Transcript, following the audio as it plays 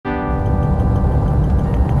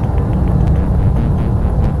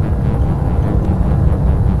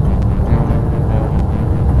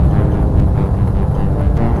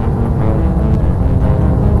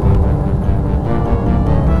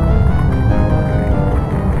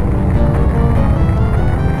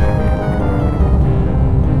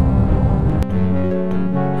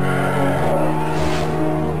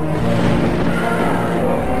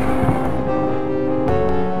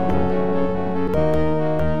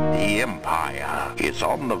the Empire is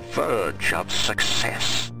on the verge of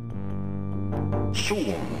success.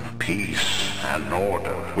 Soon, peace and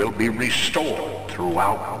order will be restored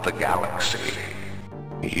throughout the galaxy.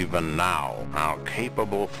 Even now, our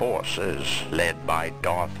capable forces, led by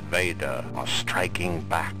Darth Vader, are striking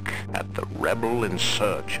back at the rebel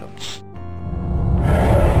insurgents.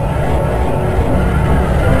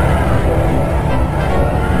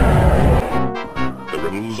 The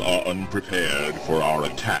rebels are unprepared for our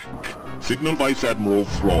attack. Signal Vice Admiral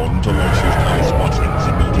Thrawn to launch his telesquadrons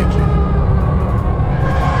immediately.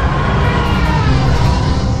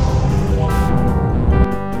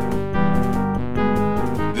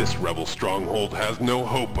 This rebel stronghold has no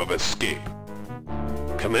hope of escape.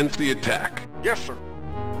 Commence the attack. Yes, sir.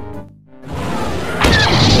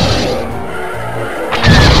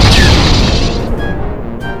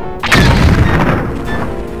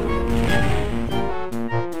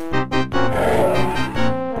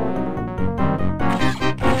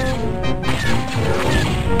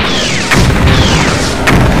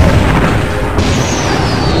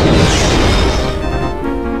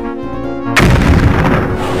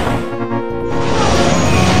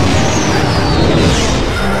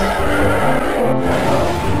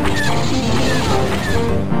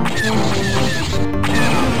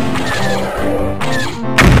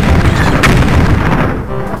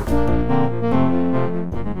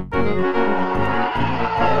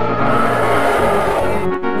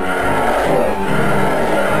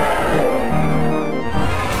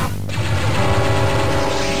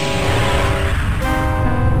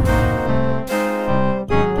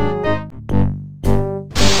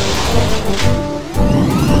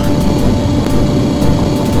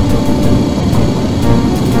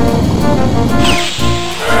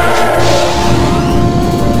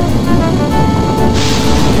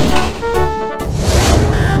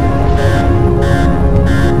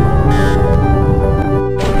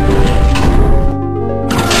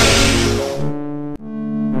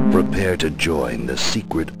 Prepare to join the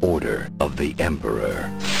secret order of the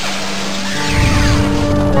Emperor.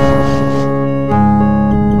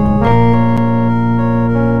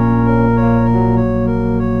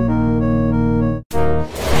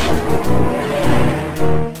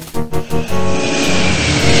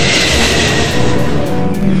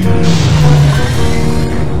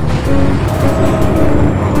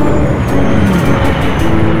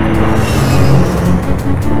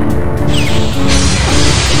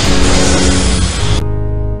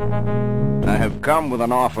 Come with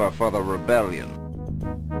an offer for the rebellion.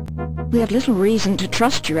 We have little reason to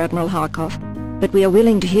trust you, Admiral Harkov, but we are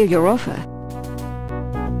willing to hear your offer.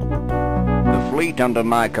 The fleet under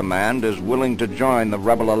my command is willing to join the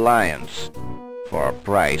Rebel Alliance for a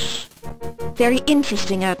price. Very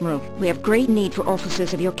interesting, Admiral. We have great need for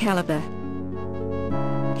officers of your caliber.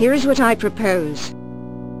 Here is what I propose.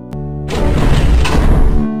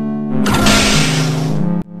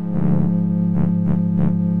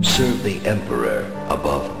 Serve the Emperor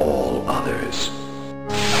above all others.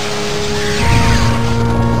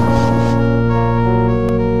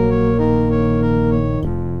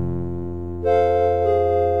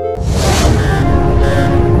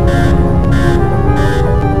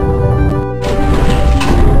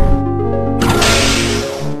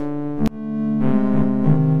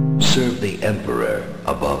 Serve the Emperor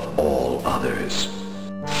above all others.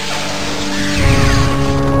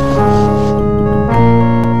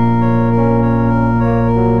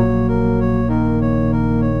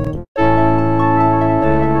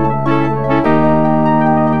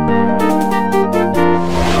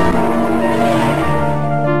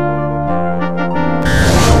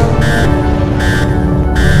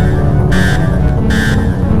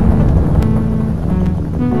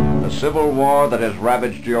 The civil war that has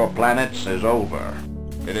ravaged your planets is over.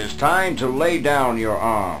 It is time to lay down your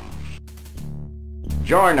arms.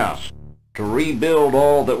 Join us to rebuild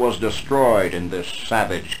all that was destroyed in this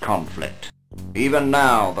savage conflict. Even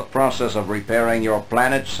now, the process of repairing your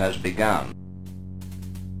planets has begun.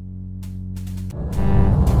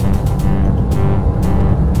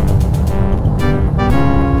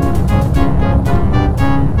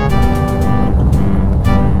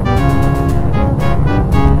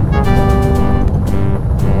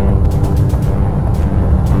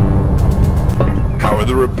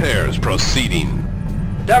 The repairs proceeding.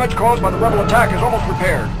 The damage caused by the rebel attack is almost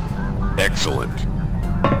repaired. Excellent.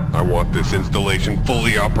 I want this installation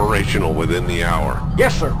fully operational within the hour.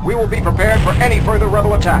 Yes, sir. We will be prepared for any further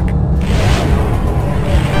rebel attack.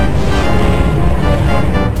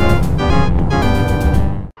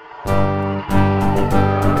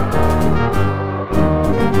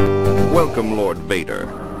 Welcome, Lord Vader.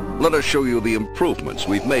 Let us show you the improvements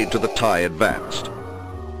we've made to the TIE Advanced.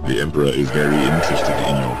 The Emperor is very interested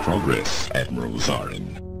in your progress, Admiral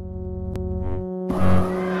Zarin.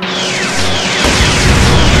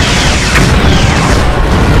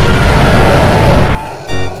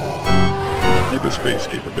 Hyperspace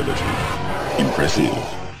capability. Impressive.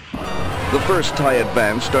 The first TIE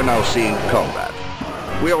Advanced are now seeing combat.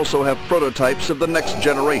 We also have prototypes of the next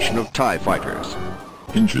generation of TIE fighters.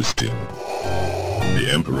 Interesting. The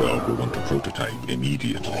Emperor will want to prototype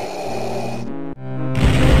immediately.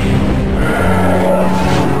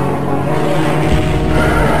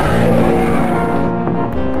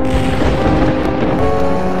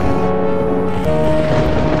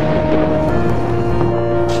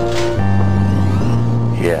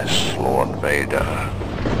 Yes, Lord Vader.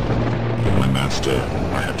 My master,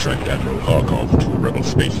 I have tracked Admiral Harkov to a rebel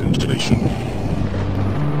space installation.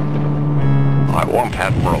 I want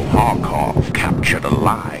Admiral Harkov captured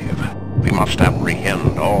alive. We must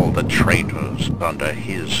apprehend all the traitors under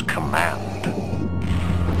his command.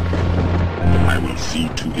 I will see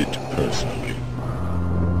to it personally.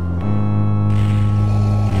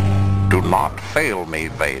 Do not fail me,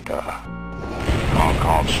 Vader.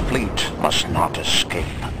 Harkov's fleet must not escape.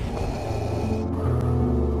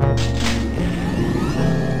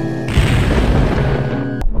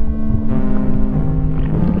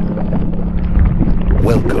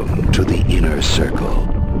 Welcome to the Inner Circle.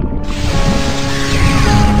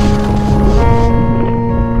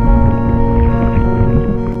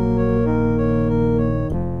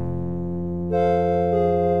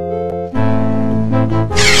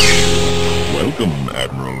 Welcome,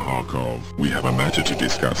 Admiral Harkov. We have a matter to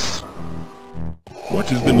discuss.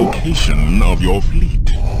 What is the location of your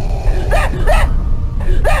fleet?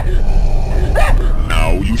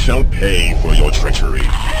 Now you shall pay for your treachery.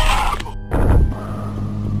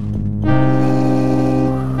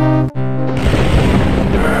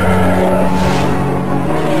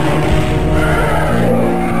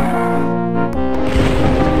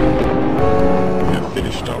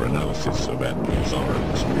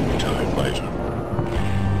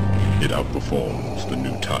 Outperforms the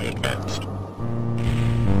new TIE Advanced.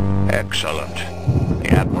 Excellent. The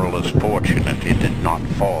Admiral is fortunate it did not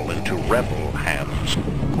fall into rebel hands.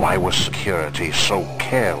 Why was security so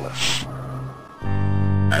careless?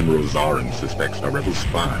 Admiral Zarin suspects a rebel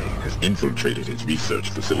spy has infiltrated his research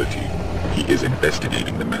facility. He is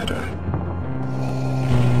investigating the matter.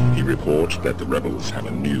 He reports that the rebels have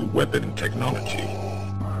a new weapon technology.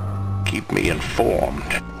 Keep me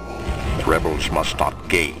informed. The rebels must not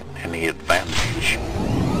gain any advantage.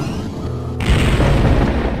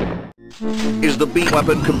 Is the beam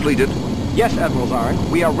weapon completed? Yes, Admiral Zarin.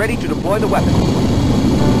 We are ready to deploy the weapon.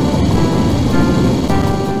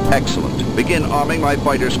 Excellent. Begin arming my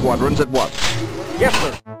fighter squadrons at once. Yes,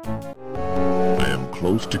 sir. I am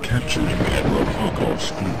close to capturing Admiral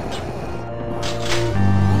Harkov's fleet.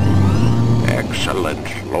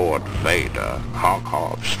 Excellent, Lord Vader.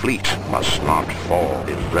 Harkov's fleet must not fall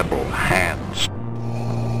in rebel hands.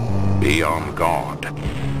 Be on guard.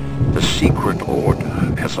 The Secret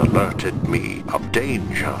Order has alerted me of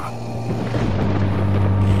danger.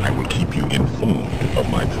 I will keep you informed of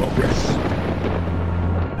my progress.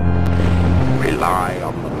 Rely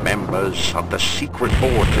on the members of the Secret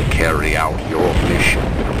Order to carry out your mission.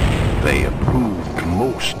 They have proved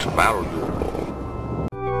most valuable.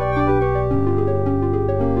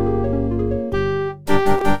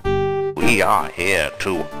 We are here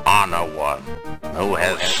to honor one who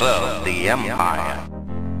has served the Empire.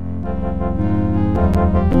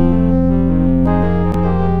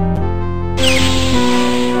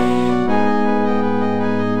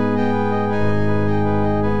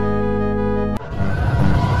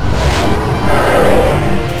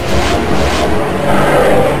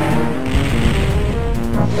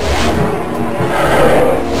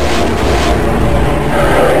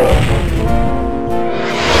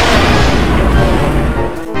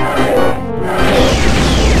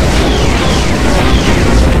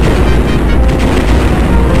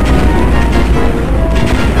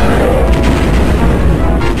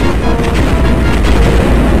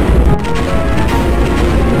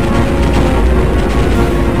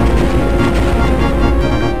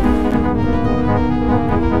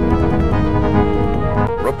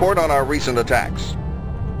 On our recent attacks.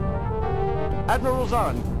 Admiral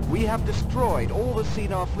Zarin, we have destroyed all the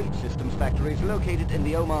Cedar Fleet Systems factories located in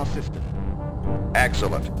the Omar system.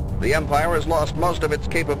 Excellent. The Empire has lost most of its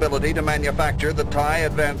capability to manufacture the TIE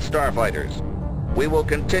Advanced Starfighters. We will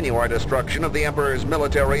continue our destruction of the Emperor's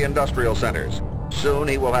military-industrial centers. Soon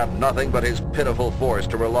he will have nothing but his pitiful force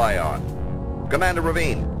to rely on. Commander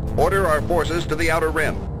Ravine, order our forces to the Outer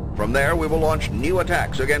Rim. From there, we will launch new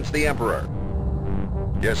attacks against the Emperor.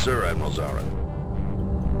 Yes, sir, Admiral Zarin.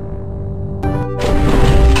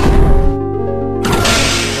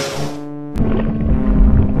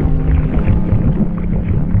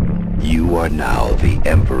 You are now the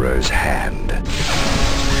Emperor's hand.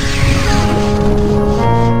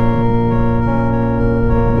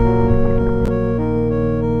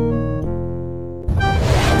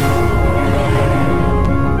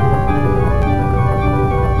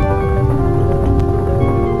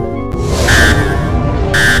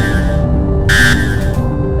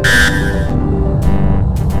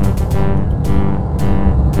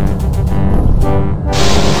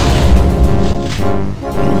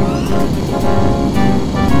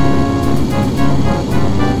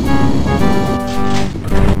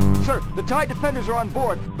 The TIE defenders are on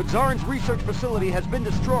board, but Zarin's research facility has been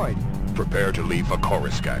destroyed. Prepare to leave for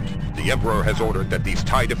Coruscant. The Emperor has ordered that these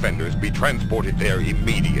TIE defenders be transported there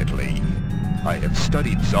immediately. I have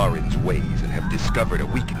studied Zarin's ways and have discovered a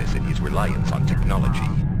weakness in his reliance on technology.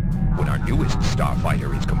 When our newest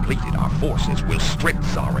starfighter is completed, our forces will strip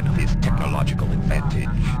Zarin of his technological advantage.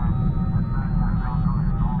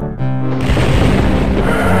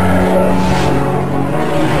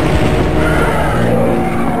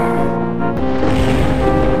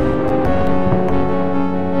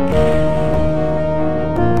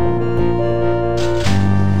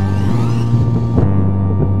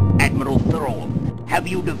 Have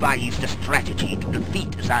you devised a strategy to defeat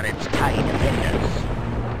Zarin's TIE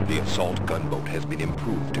defenders? The assault gunboat has been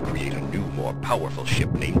improved to create a new, more powerful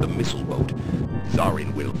ship named the Missile Boat.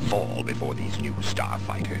 Zarin will fall before these new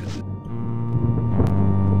starfighters.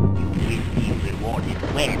 You will be rewarded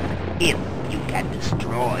when, if you can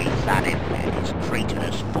destroy Zarin and his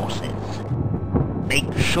traitorous forces.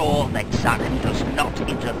 Make sure that Zarin does not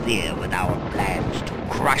interfere with our plans to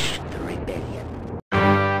crush the rebellion.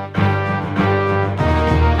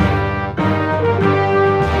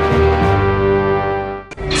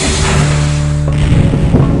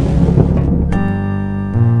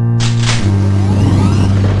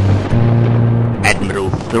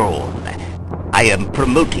 I am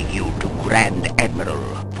promoting you to Grand Admiral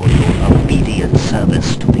for your obedient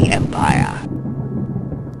service to the Empire.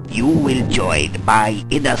 You will join my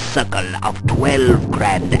inner circle of 12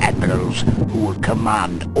 Grand Admirals who will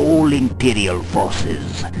command all Imperial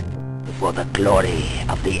forces for the glory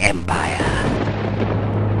of the Empire.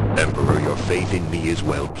 Emperor, your faith in me is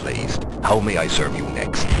well placed. How may I serve you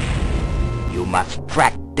next? You must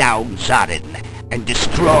track down Zarin and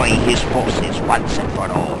destroy his forces once and for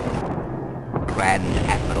all. Grand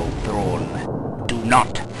Admiral Thrawn, do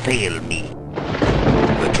not fail me.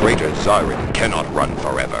 The traitor Zarin cannot run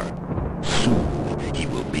forever. Soon he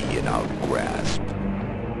will be in our grasp.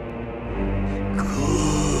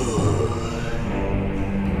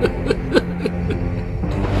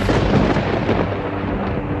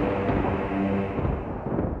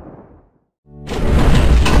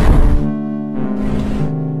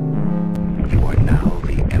 You are now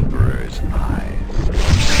the Emperor's eyes.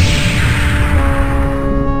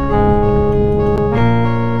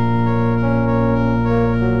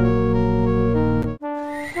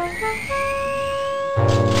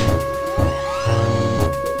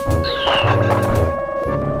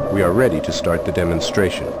 We are ready to start the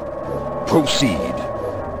demonstration. Proceed.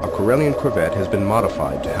 A Corellian corvette has been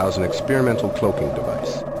modified to house an experimental cloaking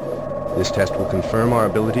device. This test will confirm our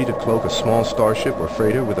ability to cloak a small starship or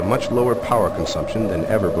freighter with a much lower power consumption than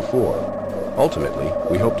ever before. Ultimately,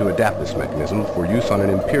 we hope to adapt this mechanism for use on an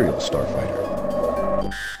Imperial starfighter.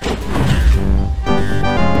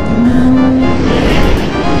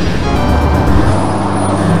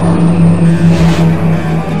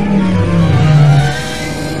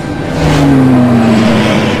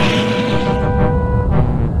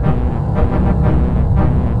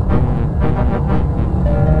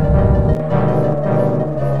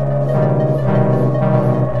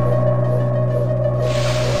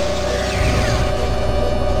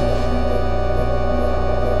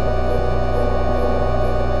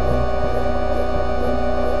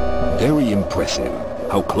 Very impressive.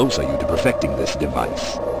 How close are you to perfecting this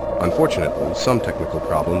device? Unfortunately, some technical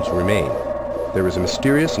problems remain. There is a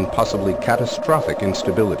mysterious and possibly catastrophic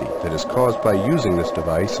instability that is caused by using this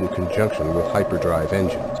device in conjunction with hyperdrive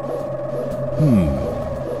engines.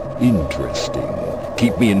 Interesting.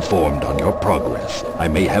 Keep me informed on your progress. I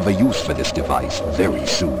may have a use for this device very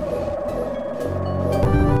soon.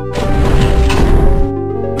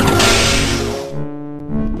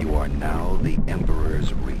 You are now the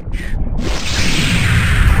Emperor's reach.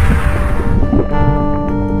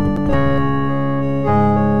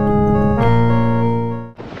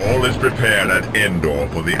 All is prepared. Prepare at Endor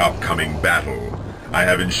for the upcoming battle. I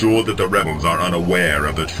have ensured that the rebels are unaware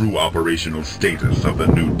of the true operational status of the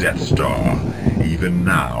new Death Star. Even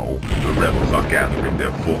now, the rebels are gathering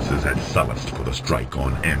their forces at Sullust for the strike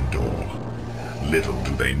on Endor. Little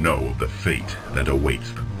do they know of the fate that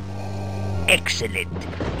awaits them. Excellent.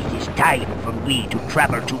 It is time for me to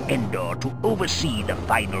travel to Endor to oversee the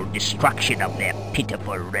final destruction of their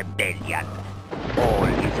pitiful rebellion. All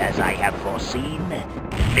is as I have foreseen.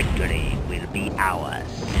 Victory will be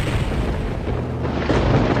ours.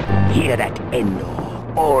 Here at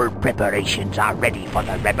Endor, all preparations are ready for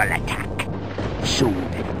the rebel attack. Soon,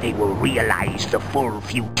 they will realize the full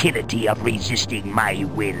futility of resisting my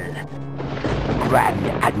will. Grand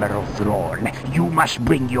Admiral Thrawn, you must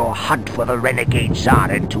bring your hunt for the renegade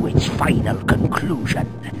Zarin to its final conclusion.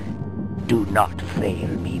 Do not fail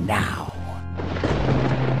me now.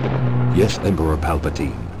 Yes, Emperor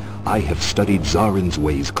Palpatine. I have studied Zarin's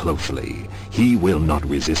ways closely. He will not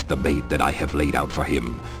resist the bait that I have laid out for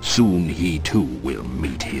him. Soon he too will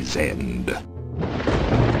meet his end.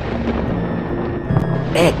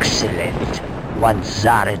 Excellent. Once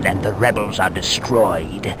Zarin and the rebels are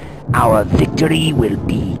destroyed, our victory will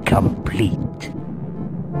be complete.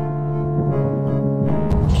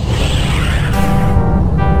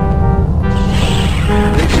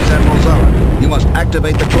 This is Admiral Zarin. You must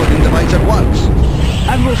activate the cloaking device at once.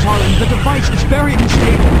 Admiral Zarin, the device is very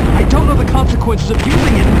unstable. I don't know the consequences of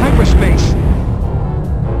using it in hyperspace.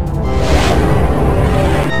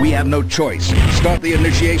 We have no choice. Start the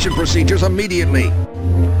initiation procedures immediately.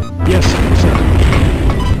 Yes, sir.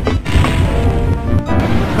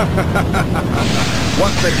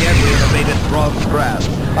 Once again we have evaded Thrawn's grasp.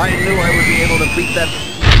 I knew I would be able to beat that...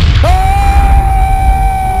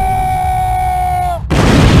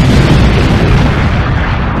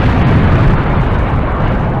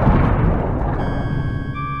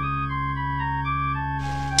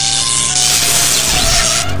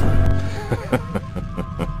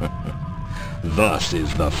 Thus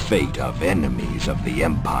is the fate of enemies of the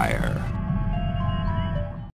Empire.